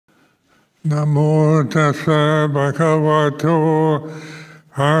Namo tassa bhagavato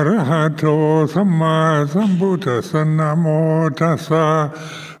arahato samma sambuddhassa. Namo tassa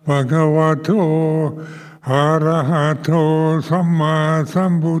bhagavato arahato samma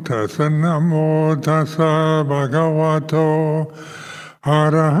sambuddhassa. Namo tassa bhagavato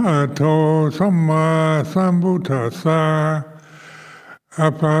arahato samma sambuddhassa.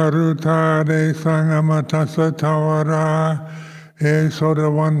 Aparutade sangamatassa tawara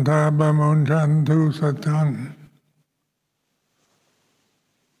sodavanta bamunjantu satang.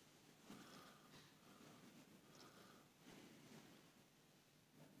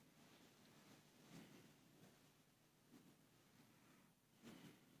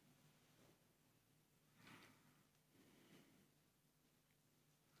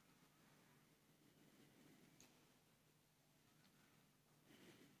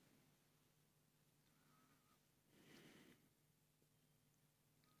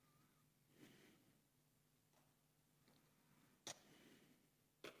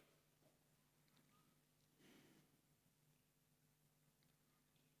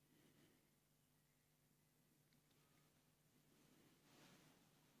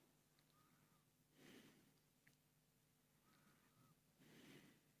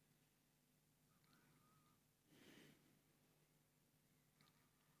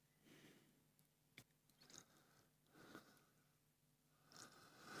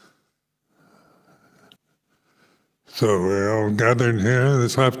 So we're all gathered here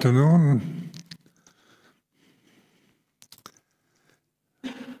this afternoon.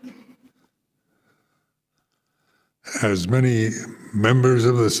 As many members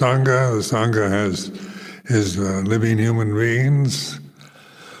of the Sangha is living human beings.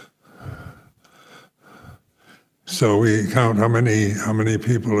 So we count how many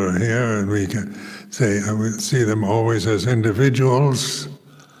people are here, and we can say we see them always as individuals,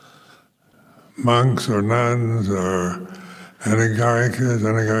 monks or nuns or anagarikas,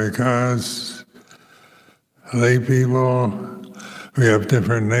 lay people. We have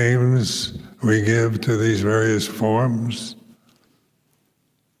different names we give to these various forms.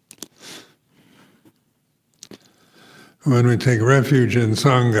 When we take refuge in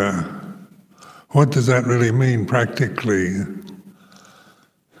Sangha, what does that really mean practically?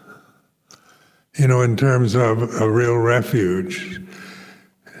 In terms of a real refuge,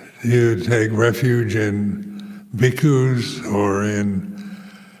 you take refuge in bhikkhus or in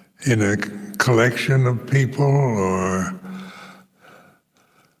a collection of people or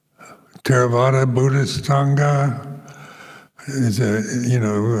Theravada Buddhist Sangha.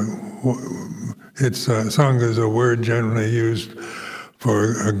 Sangha is a word generally used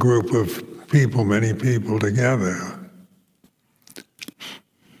for a group of people, many people together.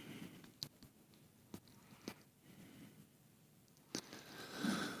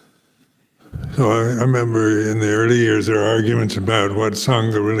 So I remember in the early years there were arguments about what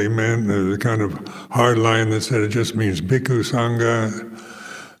Sangha really meant. There was a kind of hard line that said it just means Bhikkhu Sangha,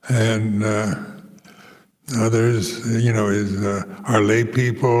 and others, are lay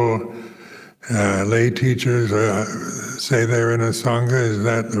people, lay teachers say they're in a Sangha. Is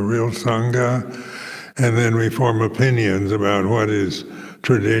that the real Sangha? And then we form opinions about what is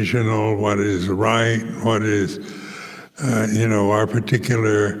traditional, what is right, what is, our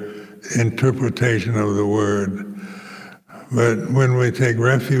particular interpretation of the word. But when we take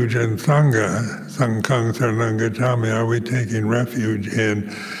refuge in Sangha, Sanghang Saranang Gacchami, are we taking refuge in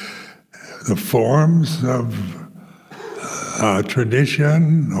the forms of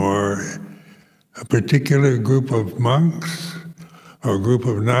tradition or a particular group of monks or group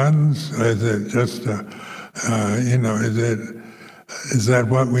of nuns? Is it just, is that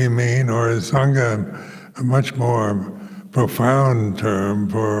what we mean? Or is Sangha a much more profound term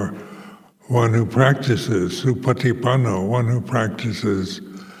for one who practices, supatipanno, one who practices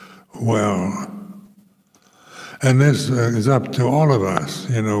well? And this is up to all of us,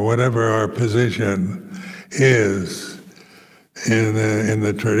 whatever our position is in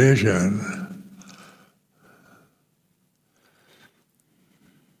the tradition.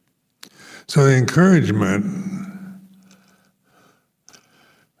 So the encouragement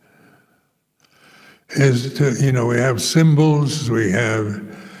is to, we have symbols, we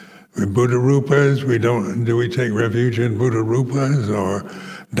have Buddha Rupas. Do we take refuge in Buddha Rupas or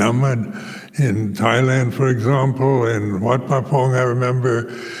Dhamma? In Thailand, for example, in Wat Pah Pong, I remember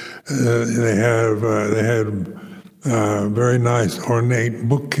they had a very nice ornate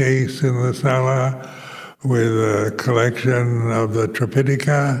bookcase in the sala with a collection of the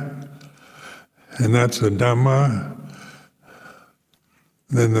Tripitaka, and that's the Dhamma.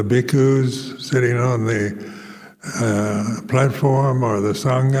 Then the bhikkhus sitting on the platform or the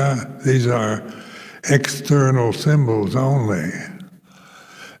Sangha. These are external symbols only.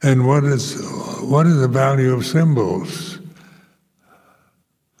 And what is the value of symbols?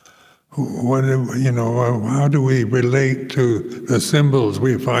 How do we relate to the symbols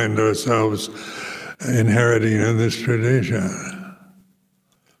we find ourselves inheriting in this tradition?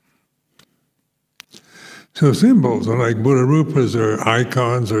 So symbols are like Buddha Rupas or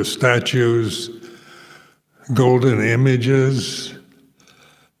icons or statues, golden images.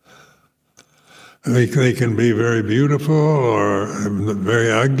 They can be very beautiful or very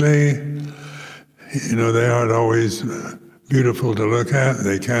ugly. They aren't always beautiful to look at.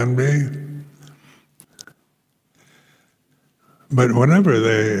 They can be. But whatever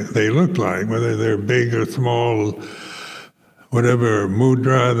they look like, whether they're big or small, whatever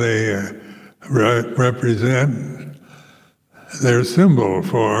mudra they represent, they're a symbol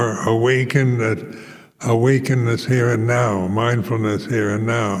for awakenness here and now, mindfulness here and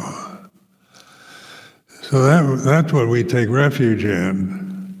now. So that's what we take refuge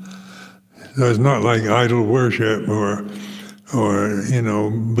in. So it's not like idol worship or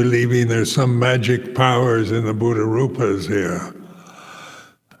believing there's some magic powers in the Buddha Rupas here.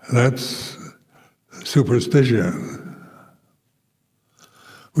 That's superstition.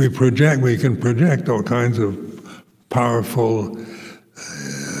 We can project all kinds of powerful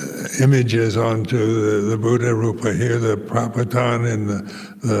images onto the Buddha Rupa here, the Prapatan in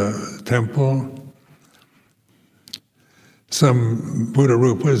the temple. Some Buddha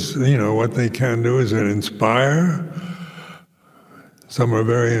Rupas, what they can do is inspire. Some are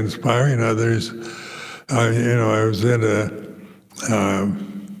very inspiring. Others, I was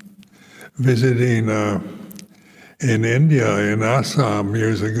visiting in India, in Assam,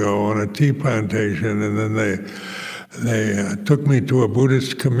 years ago on a tea plantation, and then they took me to a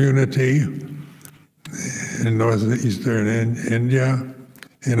Buddhist community in northeastern India,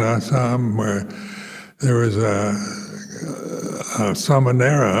 in Assam, where there was a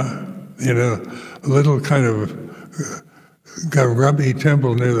samanera in a little kind of grubby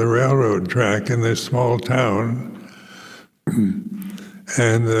temple near the railroad track in this small town.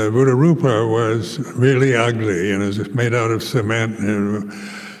 And the Buddha Rupa was really ugly, and it was made out of cement,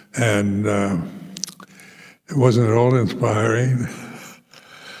 and it wasn't at all inspiring.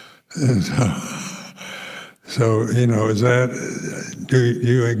 And so do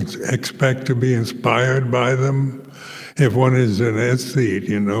you expect to be inspired by them? If one is an aesthete,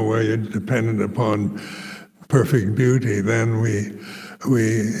 where you're dependent upon perfect beauty, then we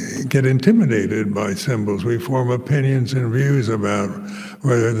get intimidated by symbols. We form opinions and views about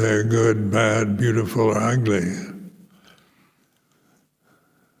whether they're good, bad, beautiful, or ugly.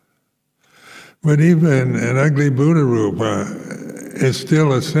 But even an ugly Buddha Rupa is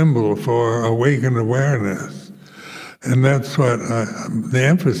still a symbol for awakened awareness. And that's what the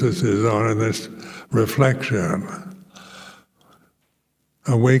emphasis is on in this reflection.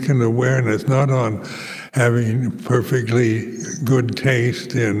 Awakened awareness, not on having perfectly good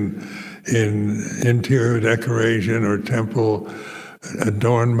taste in interior decoration or temple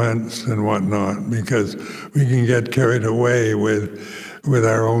adornments and whatnot, because we can get carried away with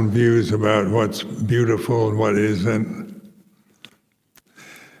our own views about what's beautiful and what isn't.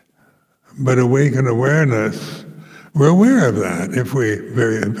 But awakened awareness, we're aware of that. If we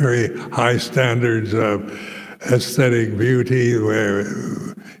very, very high standards of aesthetic beauty, where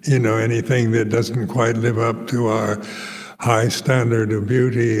anything that doesn't quite live up to our high standard of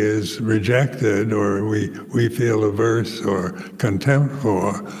beauty is rejected, or we feel averse or contempt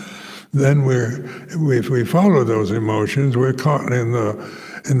for, then if we follow those emotions, we're caught in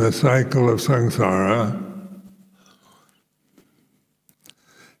the cycle of samsara.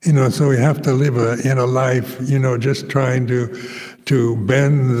 So we have to live in a life, just trying to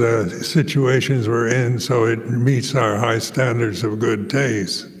bend the situations we're in so it meets our high standards of good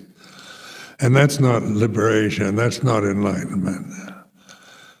taste. And that's not liberation, that's not enlightenment.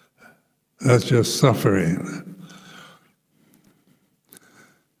 That's just suffering.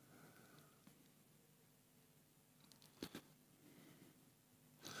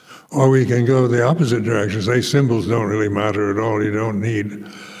 Or we can go the opposite direction, say symbols don't really matter at all, you don't need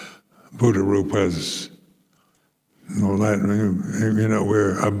Buddha Rupas. All that,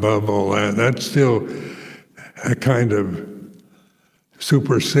 we're above all that. That's still a kind of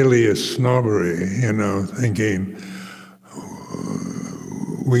supercilious snobbery, thinking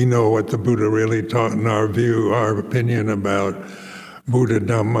we know what the Buddha really taught, and our opinion about Buddha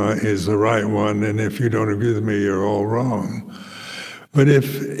Dhamma is the right one, and if you don't agree with me, you're all wrong. But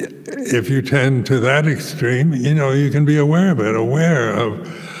if you tend to that extreme, you can be aware of it, aware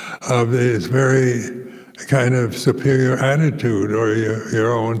of this very kind of superior attitude or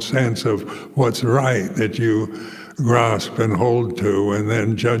your own sense of what's right that you grasp and hold to, and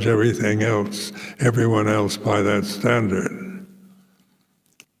then judge everything else, everyone else by that standard.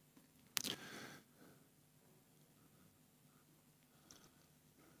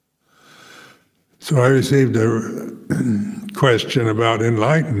 So I received a question about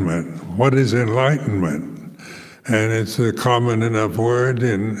enlightenment. What is enlightenment? And it's a common enough word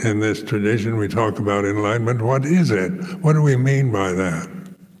in this tradition. We talk about enlightenment. What is it? What do we mean by that?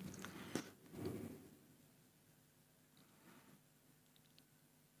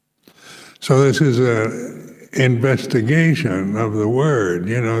 So this is an investigation of the word,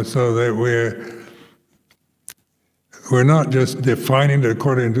 so that we're not just defining it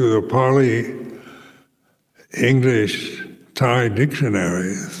according to the Pali, English, Thai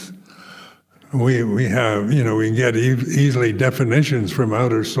dictionaries. We have, we get easily definitions from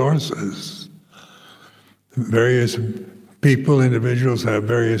outer sources. Various people, individuals have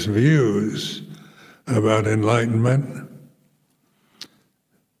various views about enlightenment.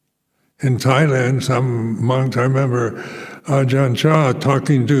 In Thailand, some monks, I remember Ajahn Chah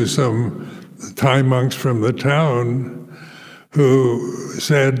talking to some Thai monks from the town who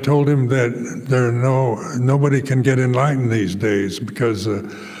told him that nobody can get enlightened these days because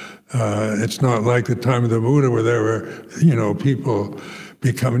it's not like the time of the Buddha where there were, people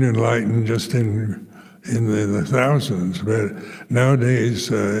becoming enlightened just in the thousands. But nowadays,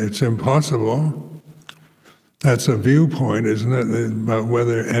 it's impossible. That's a viewpoint, isn't it, about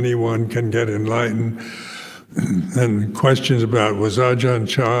whether anyone can get enlightened. And questions about, was Ajahn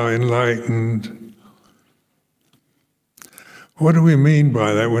Chah enlightened? What do we mean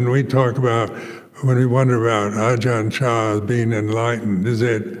by that when we wonder about Ajahn Chah being enlightened?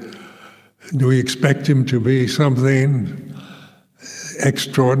 Do we expect him to be something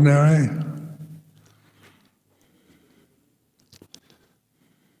extraordinary?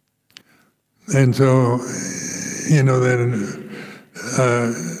 And so,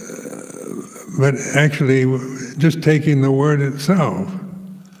 but actually, just taking the word itself,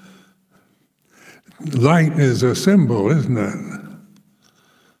 light is a symbol, isn't it?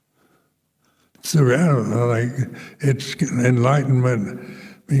 It's the reality. It's enlightenment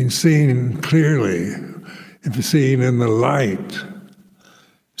means seeing clearly, seeing in the light,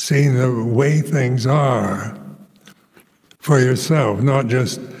 seeing the way things are for yourself, not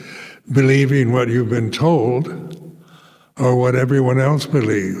just believing what you've been told or what everyone else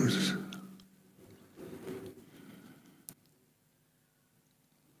believes.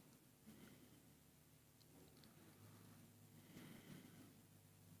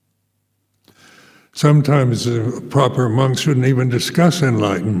 Sometimes proper monks shouldn't even discuss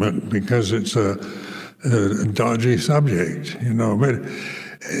enlightenment because it's a dodgy subject, But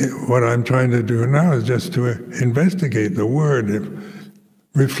what I'm trying to do now is just to investigate the word,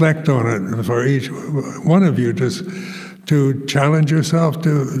 reflect on it for each one of you, just to challenge yourself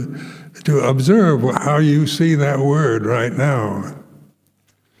to observe how you see that word right now.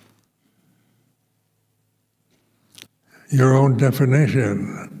 Your own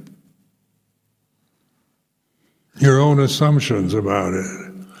definition, your own assumptions about it,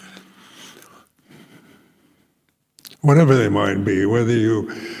 whatever they might be, whether you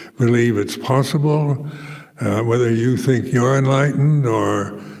believe it's possible, whether you think you're enlightened,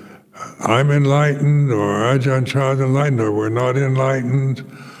 or I'm enlightened, or Ajahn Chah's enlightened, or we're not enlightened.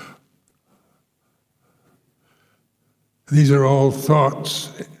 These are all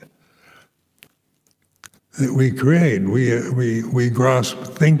thoughts that we create. We grasp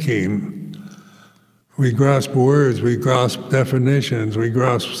thinking, we grasp words, we grasp definitions, we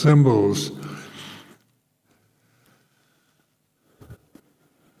grasp symbols.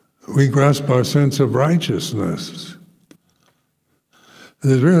 We grasp our sense of righteousness.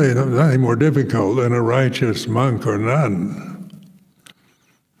 There's really nothing more difficult than a righteous monk or nun,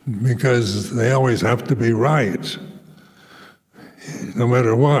 because they always have to be right, no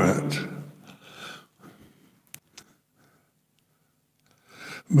matter what.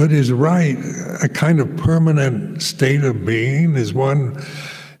 But is right a kind of permanent state of being? Is one,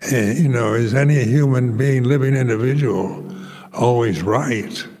 is any human being, living individual, always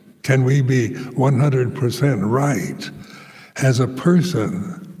right? Can we be 100% right as a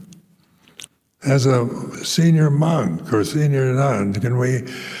person, as a senior monk or senior nun?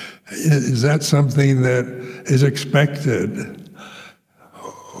 Is that something that is expected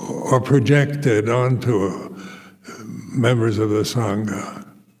or projected onto members of the Sangha?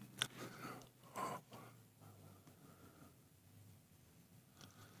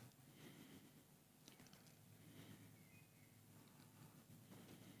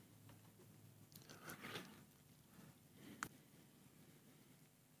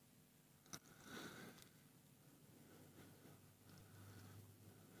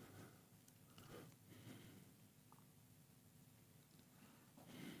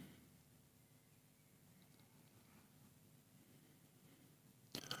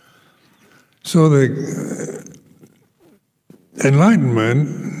 So the enlightenment,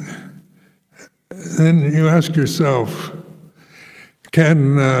 then you ask yourself,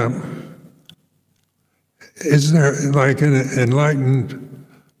 is there like an enlightened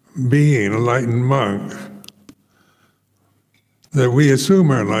being, enlightened monk, that we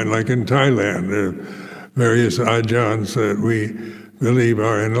assume are enlightened, like in Thailand, there are various Ajahns that we believe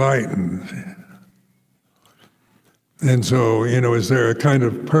are enlightened. And so, is there a kind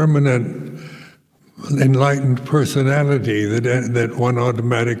of permanent enlightened personality that one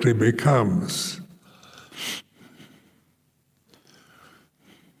automatically becomes?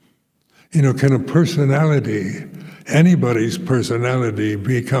 Can a personality, anybody's personality,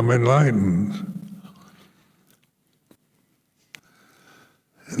 become enlightened?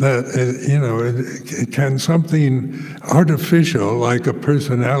 That can something artificial like a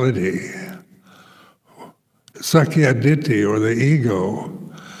personality, sakyaditi or the ego,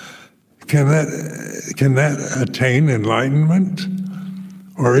 can that attain enlightenment,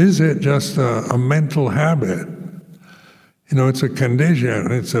 or is it just a mental habit? It's a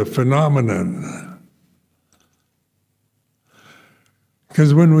condition, it's a phenomenon.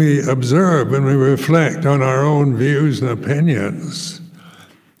 Because when we observe, when we reflect on our own views and opinions,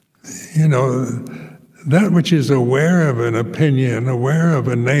 that which is aware of an opinion, aware of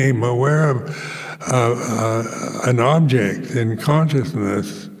a name, aware of an object in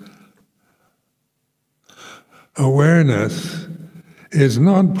consciousness, awareness is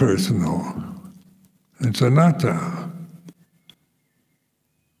non-personal. It's anatta.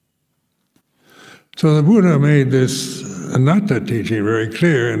 So the Buddha made this anatta teaching very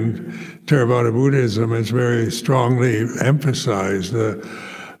clear, and Theravada Buddhism has very strongly emphasized the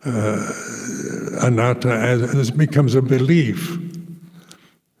anatta as this becomes a belief,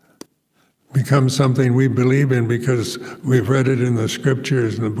 becomes something we believe in because we've read it in the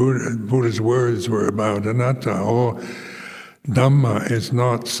scriptures, and the Buddha's words were about anatta. All Dhamma is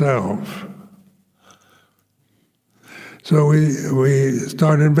not self. So we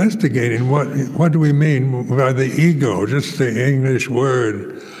start investigating what do we mean by the ego, just the English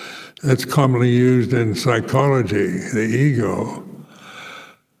word that's commonly used in psychology, the ego.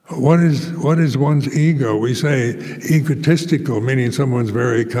 What is one's ego? We say egotistical, meaning someone's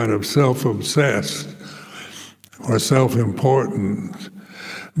very kind of self-obsessed or self-important.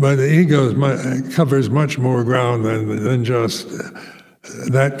 But the ego covers much more ground than just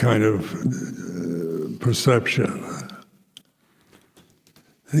that kind of perception.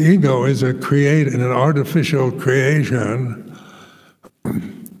 The ego is an artificial creation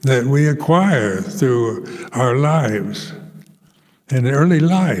that we acquire through our lives. In early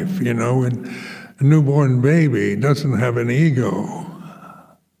life, when a newborn baby doesn't have an ego.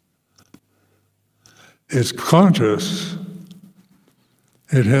 It's conscious.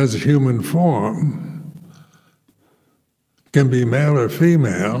 It has human form. It can be male or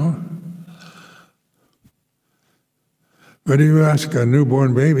female. But if you ask a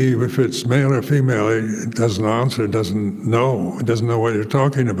newborn baby if it's male or female, it doesn't answer, it doesn't know what you're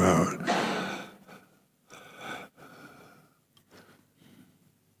talking about.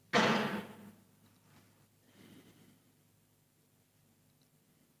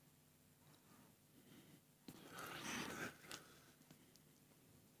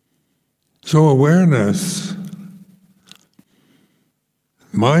 So awareness,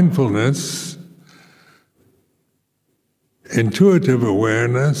 mindfulness, intuitive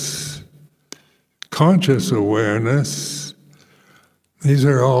awareness, conscious awareness, these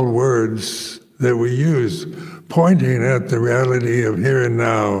are all words that we use, pointing at the reality of here and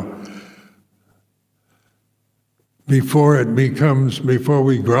now before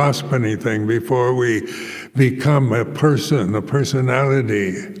we grasp anything, before we become a person, a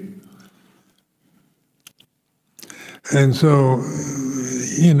personality. And so,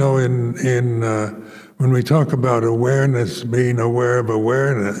 when we talk about awareness, being aware of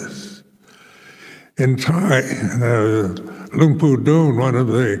awareness, in Thai, Luang Pu Dun, one of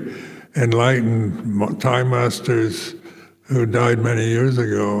the enlightened Thai masters who died many years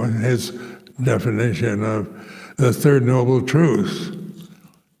ago, his definition of the third noble truth,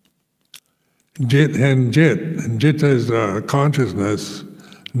 Jit and Jit. And Jit is consciousness,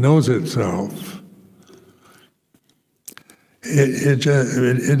 knows itself.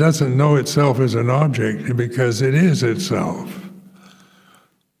 It doesn't know itself as an object because it is itself.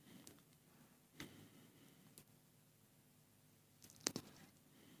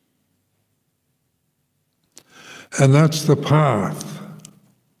 And that's the path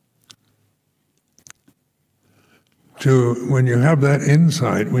to when you have that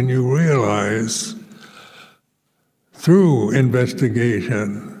insight, when you realize through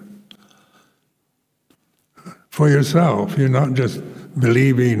investigation for yourself. You're not just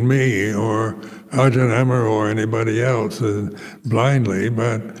believing me or Ajahn or anybody else blindly,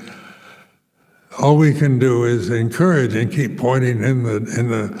 but all we can do is encourage and keep pointing in the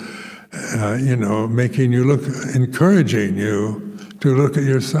making you look, encouraging you to look at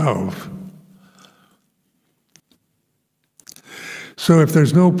yourself. So if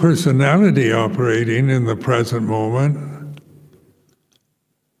there's no personality operating in the present moment,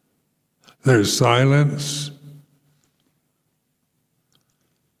 there's silence.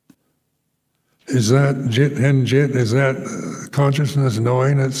 Is that jit and jit? Is that consciousness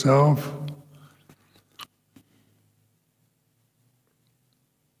knowing itself?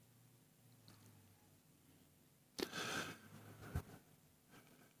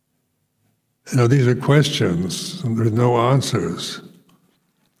 These are questions, and there's no answers.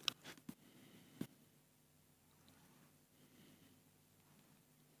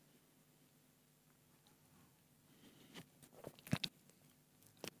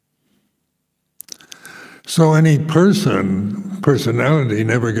 So any personality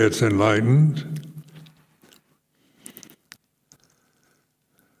never gets enlightened.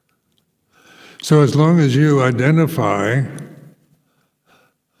 So as long as you identify,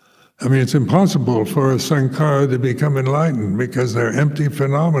 it's impossible for a sankhara to become enlightened because they're empty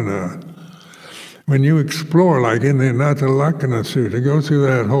phenomena. When you explore, like in the Anatta Lakkhana Sutta, go through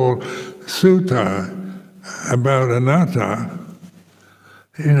that whole sutta about anatta,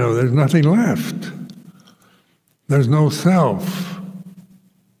 there's nothing left. There's no self.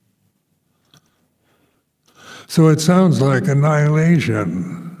 So it sounds like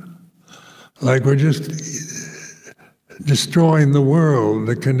annihilation, like we're just destroying the world,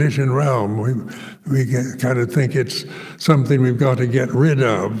 the conditioned realm. We kind of think it's something we've got to get rid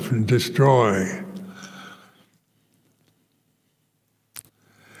of and destroy.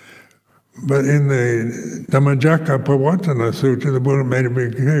 But in the Dhammacakkappavattana Sutta, the Buddha made it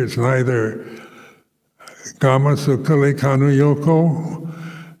very clear it's neither Kama Sukkhale Kanu Yoko,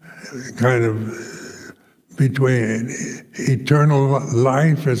 kind of between eternal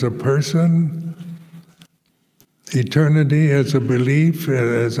life as a person, eternity as a belief,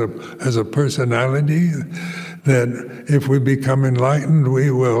 as a personality, that if we become enlightened,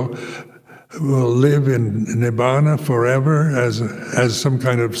 we will live in nibbana forever as some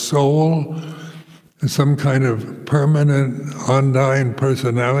kind of soul, some kind of permanent, undying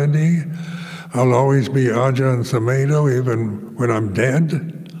personality. I'll always be Ajahn Sumedho even when I'm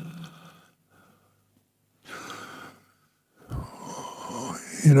dead.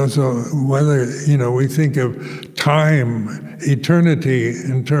 So whether, we think of time, eternity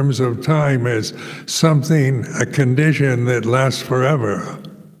in terms of time as something, a condition that lasts forever.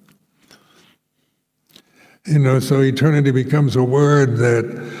 So eternity becomes a word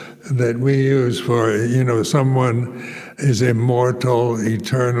that we use for, someone is immortal,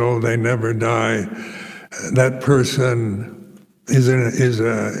 eternal, they never die. That person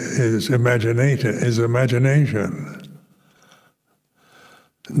is imagination.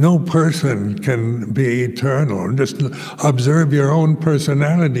 No person can be eternal. Just observe your own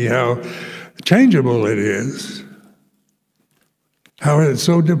personality, how changeable it is, how it's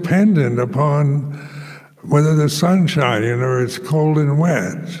so dependent upon whether the sun's shining or it's cold and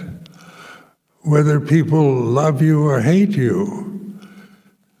wet, whether people love you or hate you.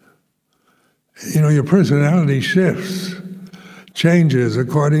 Your personality shifts, changes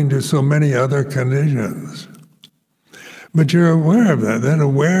according to so many other conditions. But you're aware of that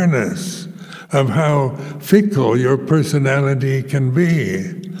awareness of how fickle your personality can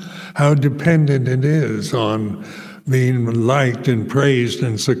be, how dependent it is on being liked and praised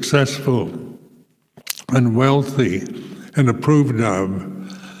and successful and wealthy and approved of.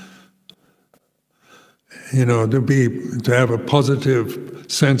 To have a positive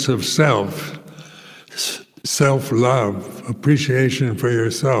sense of self, self-love, appreciation for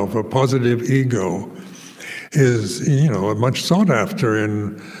yourself, a positive ego is, much sought after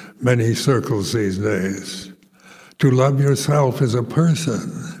in many circles these days. To love yourself as a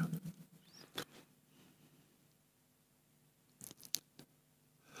person.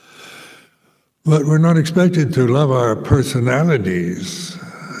 But we're not expected to love our personalities,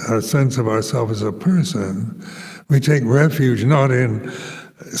 our sense of ourselves as a person. We take refuge not in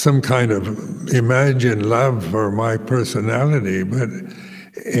some kind of imagined love for my personality, but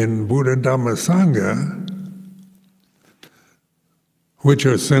in Buddha, Dhamma, Sangha, which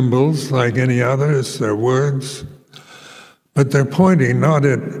are symbols like any others, they're words, but they're pointing not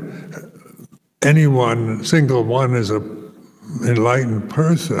at any one, single one as an enlightened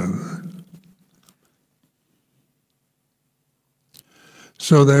person.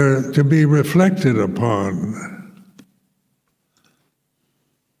 So they're to be reflected upon.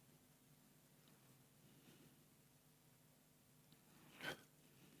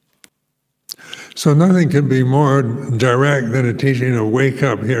 So nothing can be more direct than a teaching of wake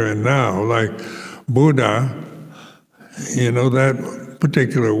up here and now, like Buddha. That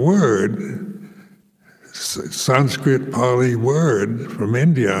particular word, Sanskrit Pali word from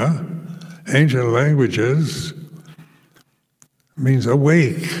India, ancient languages, means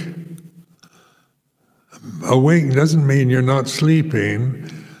awake. Awake doesn't mean you're not sleeping.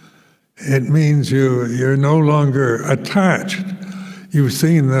 It means you're no longer attached. You've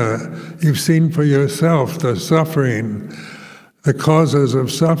seen for yourself the suffering, the causes of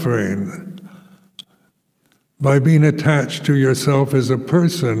suffering, by being attached to yourself as a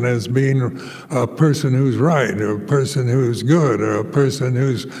person, as being a person who's right, or a person who's good, or a person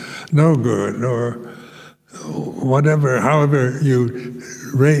who's no good, or whatever, however you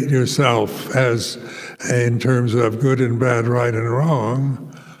rate yourself as in terms of good and bad, right and wrong.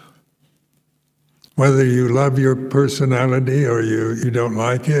 Whether you love your personality or you don't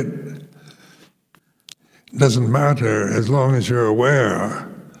like it, doesn't matter as long as you're aware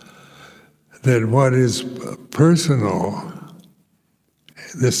that what is personal,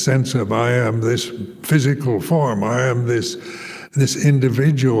 this sense of I am this physical form, I am this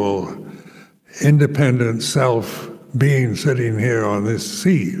individual, independent self being sitting here on this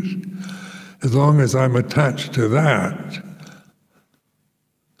seat, as long as I'm attached to that,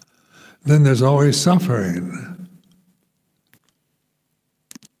 then there's always suffering.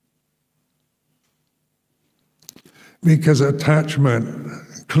 Because attachment,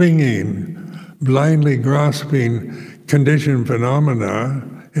 clinging, blindly grasping conditioned phenomena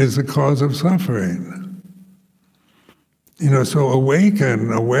is the cause of suffering. So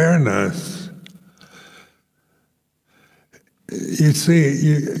awaken awareness. You see,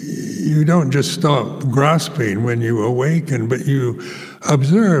 you don't just stop grasping when you awaken, but you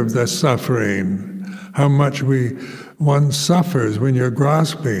observe the suffering, how much one suffers when you're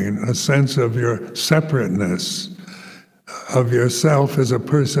grasping a sense of your separateness, of yourself as a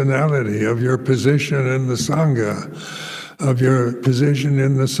personality, of your position in the Sangha, of your position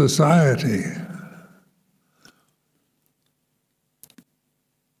in the society.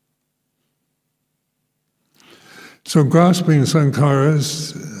 So grasping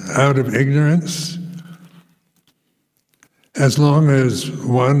sankharas out of ignorance, as long as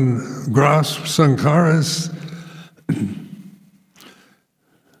one grasps sankharas,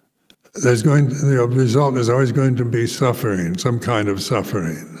 the result is always going to be suffering, some kind of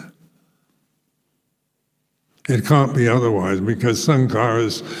suffering. It can't be otherwise, because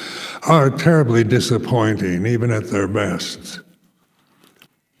sankharas are terribly disappointing, even at their best,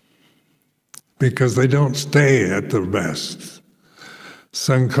 because they don't stay at the best.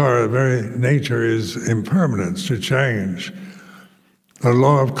 Sankhara, very nature is impermanence, to change. The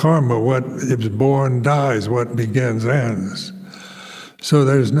law of karma, what is born dies, what begins ends. So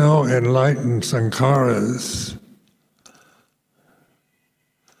there's no enlightened sankharas.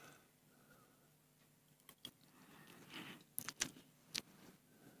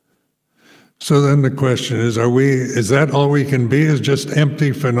 So then the question is that all we can be, is just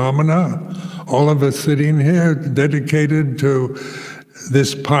empty phenomena? All of us sitting here dedicated to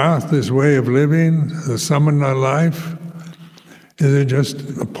this path, this way of living, the samana life? Is it just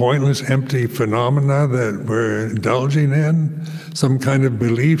a pointless, empty phenomena that we're indulging in? Some kind of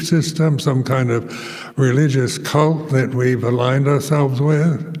belief system, some kind of religious cult that we've aligned ourselves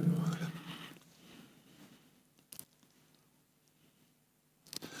with?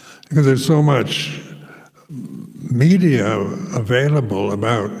 Because there's so much media available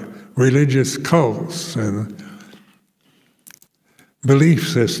about religious cults and belief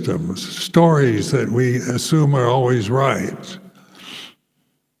systems, stories that we assume are always right.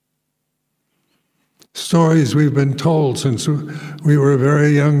 Stories we've been told since we were very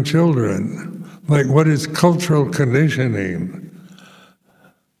young children, like what is cultural conditioning?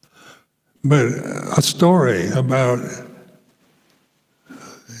 But a story about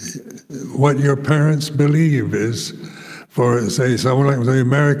what your parents believe is, for, say, someone like the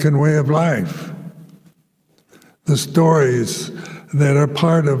American way of life. The stories that are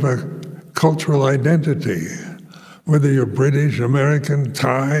part of a cultural identity, whether you're British, American,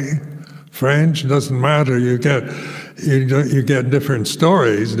 Thai, French, doesn't matter. You get different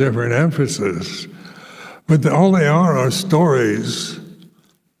stories, different emphasis, but all they are stories,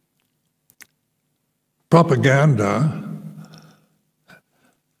 propaganda.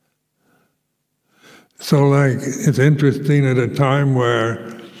 So, like, it's interesting at a time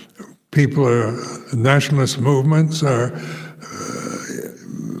where nationalist movements are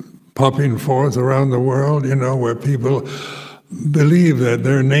popping forth around the world, where people believe that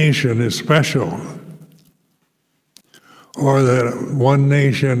their nation is special. or that one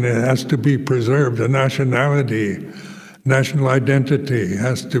nation has to be preserved, a nationality, national identity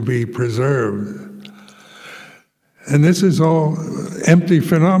has to be preserved. And this is all empty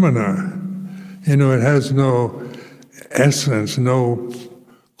phenomena. It has no essence, no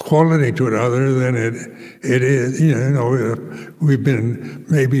quality to it other than it is. We've been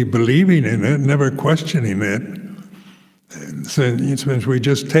maybe believing in it, never questioning it. Since we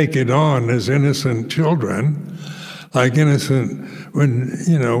just take it on as innocent children, like innocent,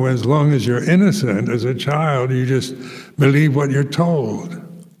 as long as you're innocent as a child, you just believe what you're told.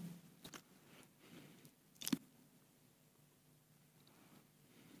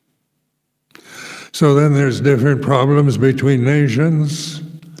 So then there's different problems between nations,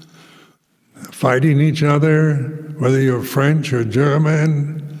 fighting each other, whether you're French or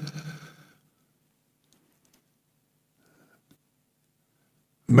German,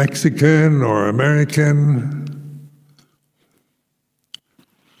 Mexican or American.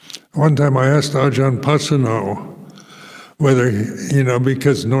 One time I asked Ajahn Sumedho whether,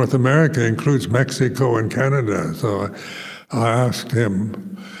 because North America includes Mexico and Canada, so I asked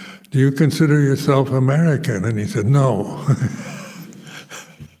him, do you consider yourself American? And he said, no.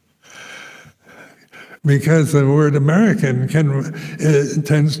 Because the word American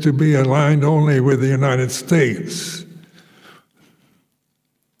tends to be aligned only with the United States.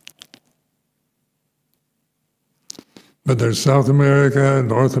 But there's South America,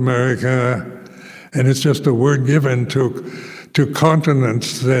 North America, and it's just a word given to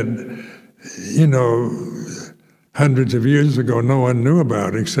continents that, hundreds of years ago no one knew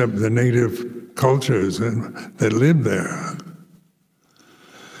about except the native cultures that lived there.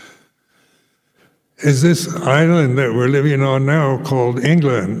 Is this island that we're living on now called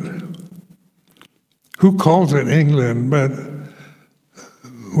England? Who calls it England? But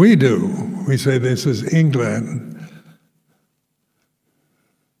we do. We say this is England.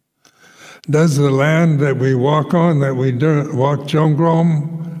 Does the land that we walk on, that we walk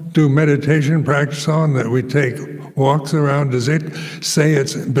Jongrom, do meditation practice on, that we take walks around, does it say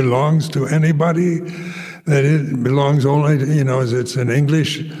it belongs to anybody? That it belongs only to, is it's an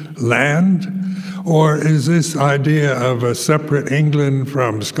English land? Or is this idea of a separate England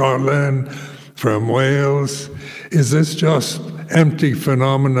from Scotland, from Wales, is this just empty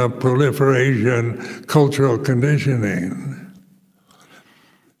phenomena, proliferation, cultural conditioning?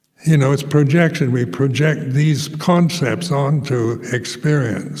 It's projection. We project these concepts onto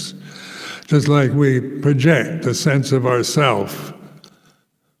experience, just like we project the sense of ourself.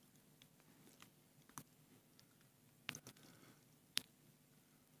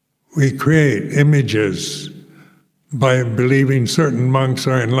 We create images by believing certain monks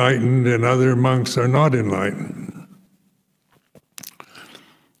are enlightened and other monks are not enlightened.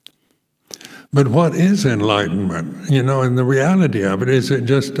 But what is enlightenment? And the reality of it, is it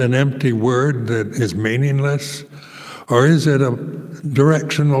just an empty word that is meaningless? Or is it a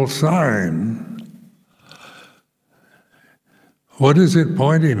directional sign? What is it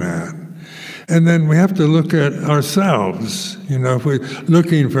pointing at? And then we have to look at ourselves. If we're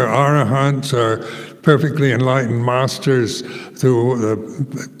looking for arahants or perfectly enlightened masters through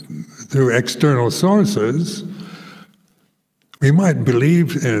external sources, we might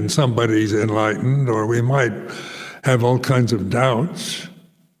believe in somebody's enlightened, or we might have all kinds of doubts.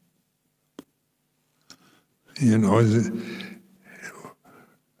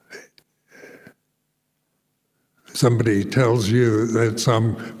 Somebody tells you that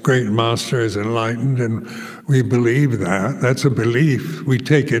some great master is enlightened, and we believe that. That's a belief. We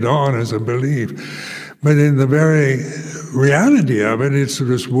take it on as a belief. But in the very reality of it, it's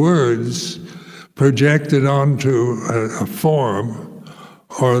just words projected onto a form,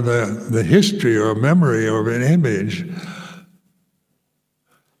 or the history or memory of an image.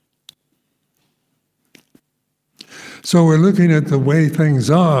 So we're looking at the way things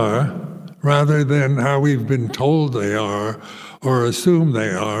are rather than how we've been told they are, or assume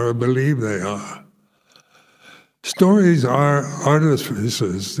they are, or believe they are. Stories are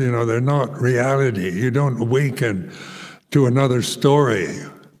artifices, they're not reality. You don't awaken to another story.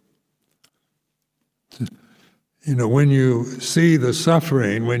 When you see the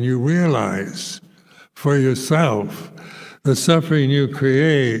suffering, when you realize for yourself the suffering you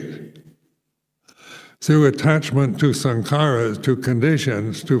create through attachment to sankharas, to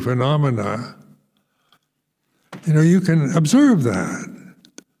conditions, to phenomena, you can observe that.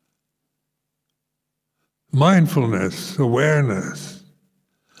 Mindfulness, awareness.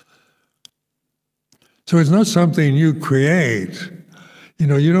 So it's not something you create.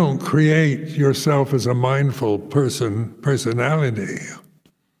 You don't create yourself as a mindful personality.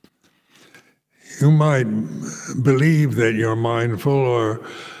 you might believe that you're mindful or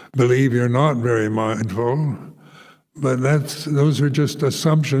believe you're not very mindful, but those are just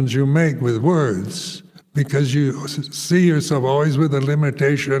assumptions you make with words, because you see yourself always with the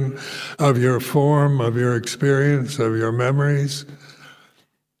limitation of your form, of your experience, of your memories.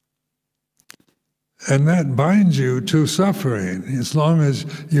 And that binds you to suffering, as long as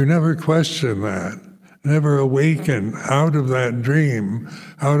you never question that, never awaken out of that dream,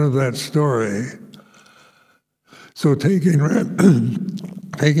 out of that story. So taking refuge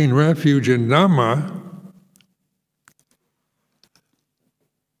in Dhamma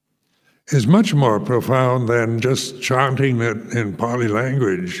is much more profound than just chanting it in Pali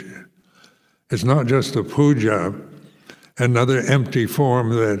language. It's not just a puja, another empty form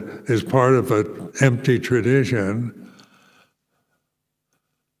that is part of an empty tradition.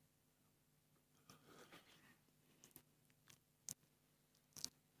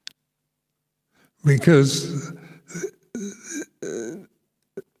 Because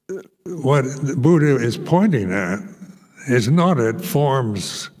what the Buddha is pointing at is not at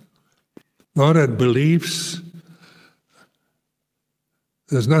forms, not at beliefs.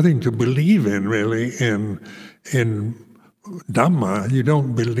 There's nothing to believe in, really, in Dhamma. You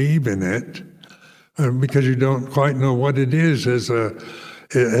don't believe in it because you don't quite know what it is as a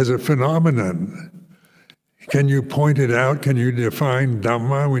phenomenon. Can you point it out? Can you define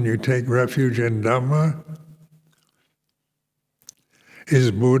Dhamma when you take refuge in Dhamma?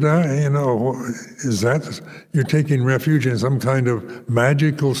 Is Buddha, is that you're taking refuge in some kind of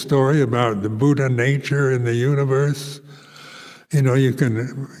magical story about the Buddha nature in the universe? You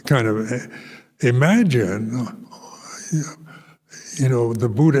can kind of imagine, the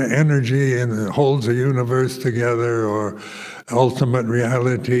Buddha energy and holds the universe together, or ultimate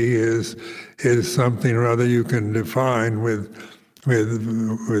reality is something or other you can define with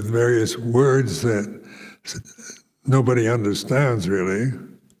various words that nobody understands, really.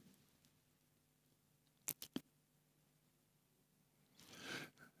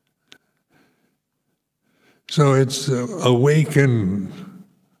 So it's awaken,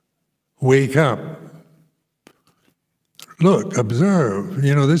 wake up, look, observe.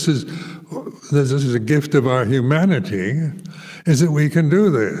 This is a gift of our humanity, is that we can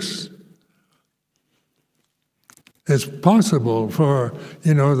do this. It's possible for,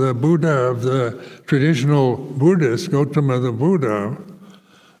 the Buddha of the traditional Buddhists, Gautama the Buddha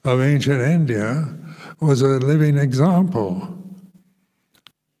of ancient India, was a living example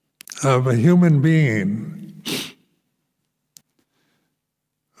of a human being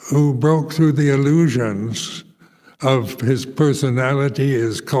who broke through the illusions of his personality,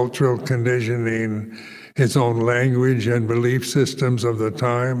 his cultural conditioning, his own language and belief systems of the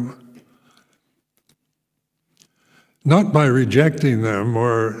time. Not by rejecting them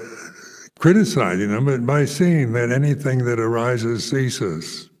or criticizing them, but by seeing that anything that arises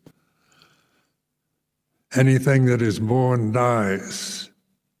ceases. Anything that is born dies.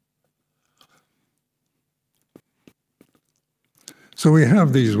 So we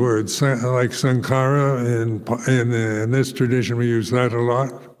have these words, like sankhara, in this tradition we use that a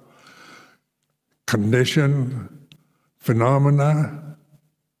lot. Condition, phenomena.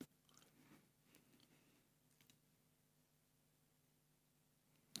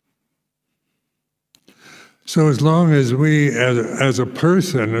 So as long as we, as a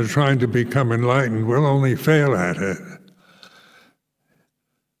person, are trying to become enlightened, we'll only fail at it.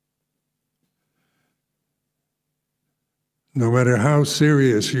 No matter how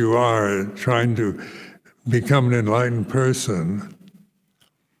serious you are trying to become an enlightened person,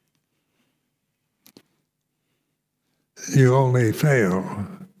 you only fail.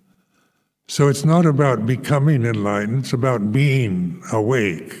 So it's not about becoming enlightened, it's about being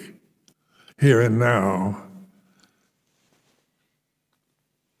awake, here and now.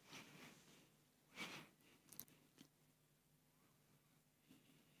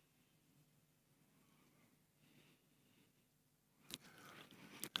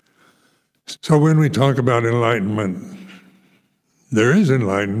 So when we talk about enlightenment, there is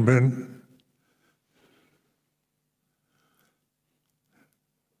enlightenment,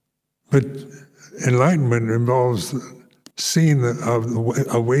 but enlightenment involves seeing the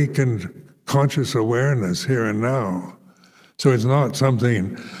awakened conscious awareness here and now. So it's not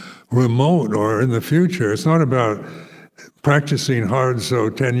something remote or in the future. It's not about practicing hard so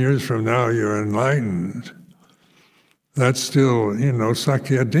 10 years from now you're enlightened. That's still,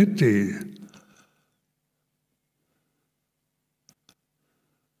 Sakya Ditti.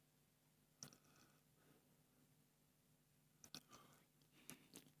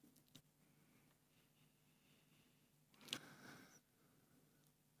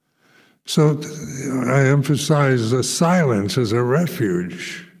 So I emphasize the silence as a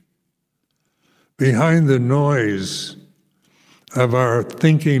refuge. Behind the noise of our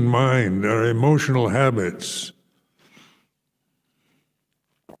thinking mind, our emotional habits,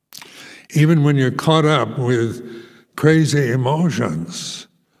 even when you're caught up with crazy emotions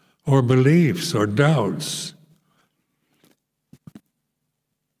or beliefs or doubts,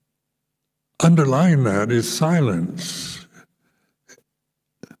 underlying that is silence.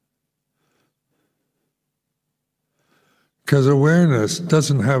 Because awareness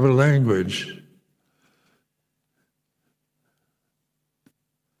doesn't have a language.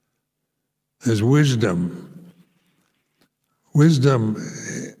 There's wisdom. Wisdom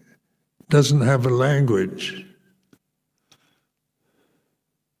doesn't have a language.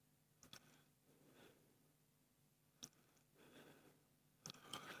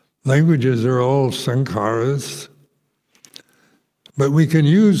 Languages are all sankharas, but we can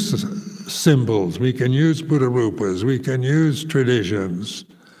use symbols, we can use Buddha rupas, we can use traditions,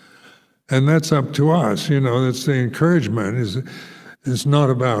 and that's up to us. That's the encouragement. It's not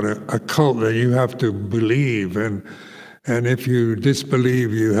about a cult that you have to believe, and if you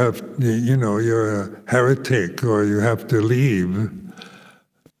disbelieve, you're a heretic or you have to leave.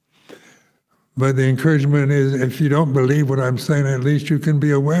 But the encouragement is, if you don't believe what I'm saying, at least you can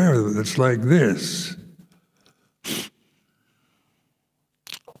be aware that it's like this.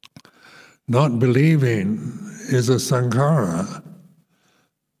 Not believing is a sankhara,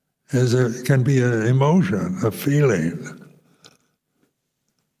 can be an emotion, a feeling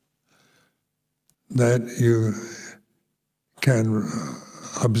that you can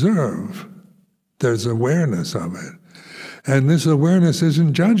observe. There's awareness of it. And this awareness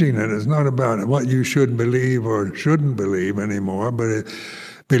isn't judging it. It's not about what you should believe or shouldn't believe anymore, but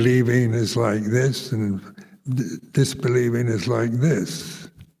believing is like this and disbelieving is like this.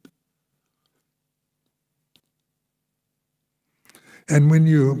 And when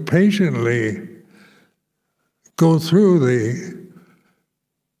you patiently go through the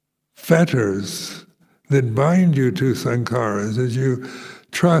fetters that bind you to sankharas, as you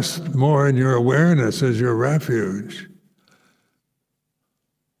trust more in your awareness as your refuge,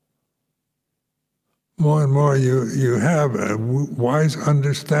 more and more you have a wise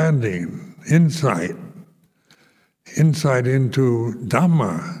understanding, insight into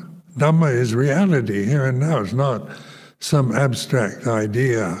Dhamma. Dhamma is reality here and now. It's not some abstract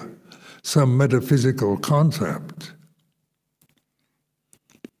idea, some metaphysical concept.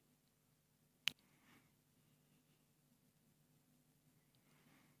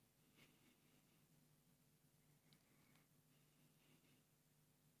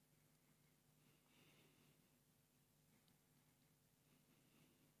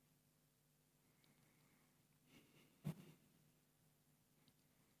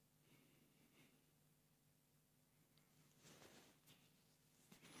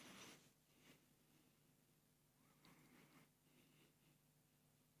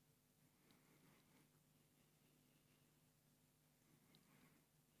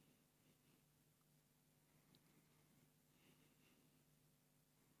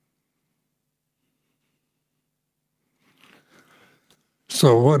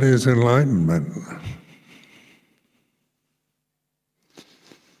 So what is enlightenment?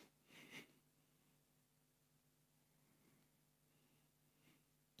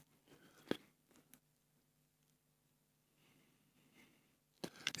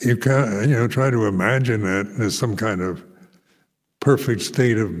 You can, try to imagine it as some kind of perfect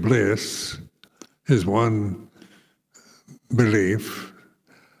state of bliss is one belief,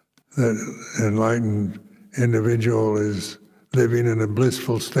 that enlightened individual is living in a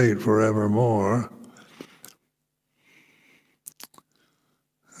blissful state forevermore.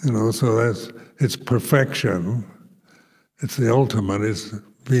 So it's perfection. It's the ultimate. It's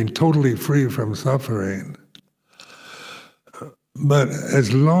being totally free from suffering. But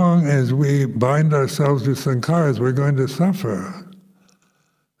as long as we bind ourselves to sankharas, we're going to suffer.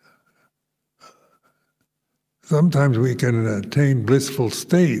 Sometimes we can attain blissful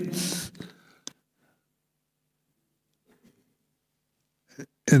states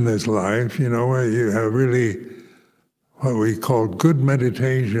in this life, where you have really what we call good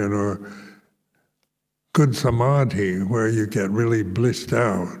meditation or good samadhi, where you get really blissed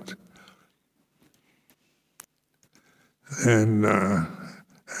out. And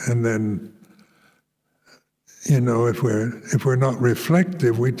then, if we're not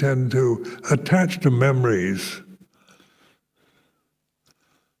reflective, we tend to attach to memories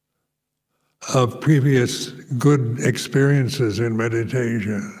of previous good experiences in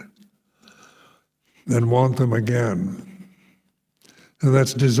meditation and want them again. And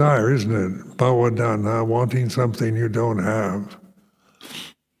that's desire, isn't it? Bhavadana, wanting something you don't have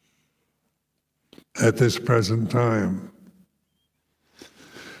at this present time.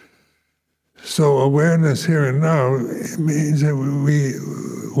 So awareness here and now means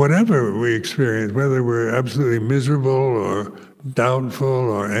that whatever we experience, whether we're absolutely miserable or doubtful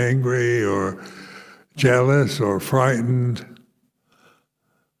or angry or jealous or frightened,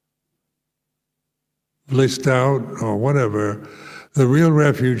 blissed out or whatever, the real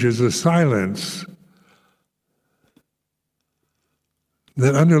refuge is the silence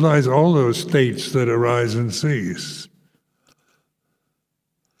that underlies all those states that arise and cease.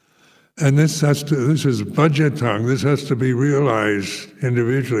 And this is bhajatang, this has to be realized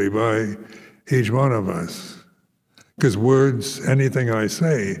individually by each one of us. Because words, anything I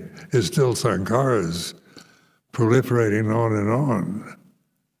say, is still sankharas, proliferating on and on.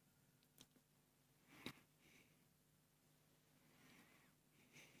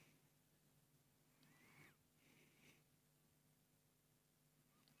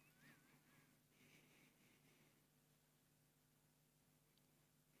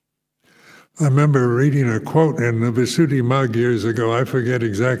 I remember reading a quote in the Visuddhimagga years ago, I forget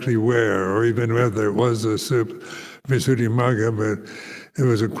exactly where, or even whether it was the Visuddhimagga, but it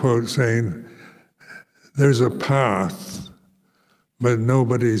was a quote saying, there's a path, but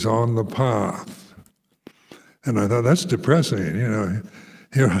nobody's on the path. And I thought, that's depressing, you know.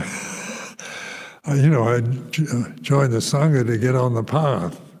 I joined the Sangha to get on the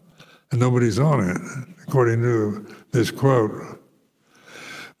path, and nobody's on it, according to this quote.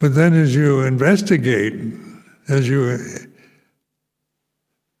 But then as you investigate, as you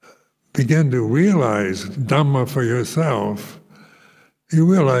begin to realize Dhamma for yourself, you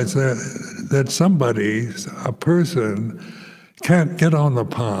realize that somebody, a person, can't get on the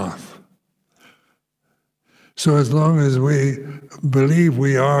path. So as long as we believe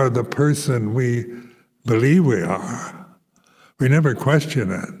we are the person we believe we are, we never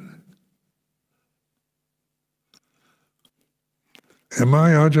question it. Am I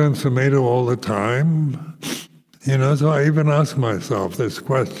Ajahn Sumedho all the time? You know, so I even ask myself this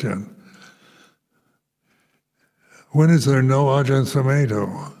question. When is there no Ajahn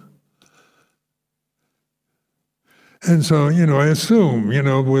Sumedho? And so, I assume,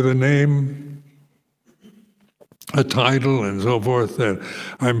 with a name, a title, and so forth, that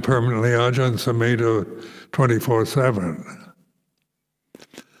I'm permanently Ajahn Sumedho 24/7.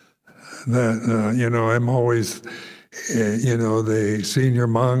 That, I'm always the senior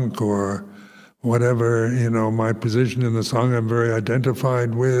monk or whatever, my position in the Sangha I'm very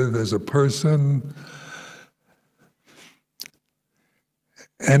identified with as a person.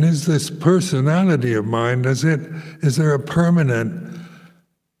 And is this personality of mine, is there a permanent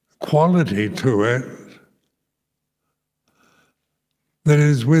quality to it that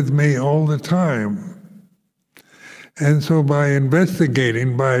is with me all the time? And so by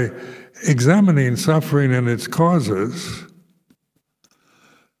investigating, by examining suffering and its causes,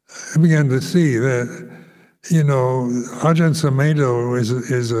 I began to see that, Ajahn Sumedho is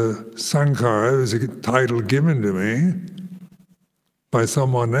a sankhara, is a title given to me by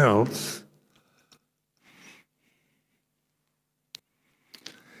someone else,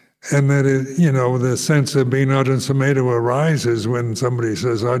 and that the sense of being Ajahn Sumedho arises when somebody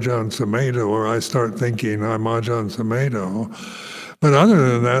says Ajahn Sumedho, or I start thinking I'm Ajahn Sumedho. But other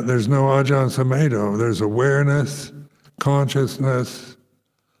than that, there's no Ajahn Sumedho. There's awareness, consciousness.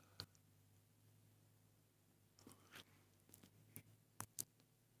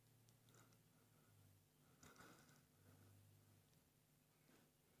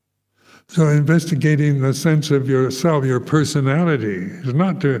 So investigating the sense of yourself, your personality, is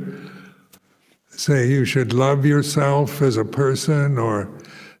not to say you should love yourself as a person or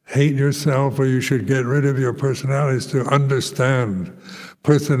hate yourself or you should get rid of your personality. It's to understand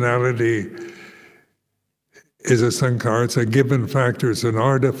personality is a sankhara, it's a given factor, it's an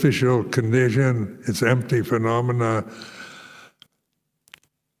artificial condition, it's empty phenomena.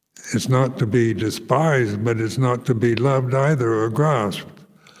 It's not to be despised, but it's not to be loved either or grasped.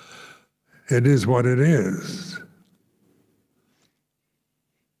 It is what it is.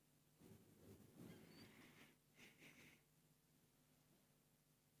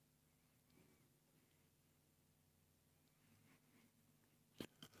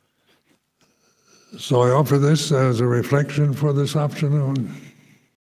 So I offer this as a reflection for this afternoon.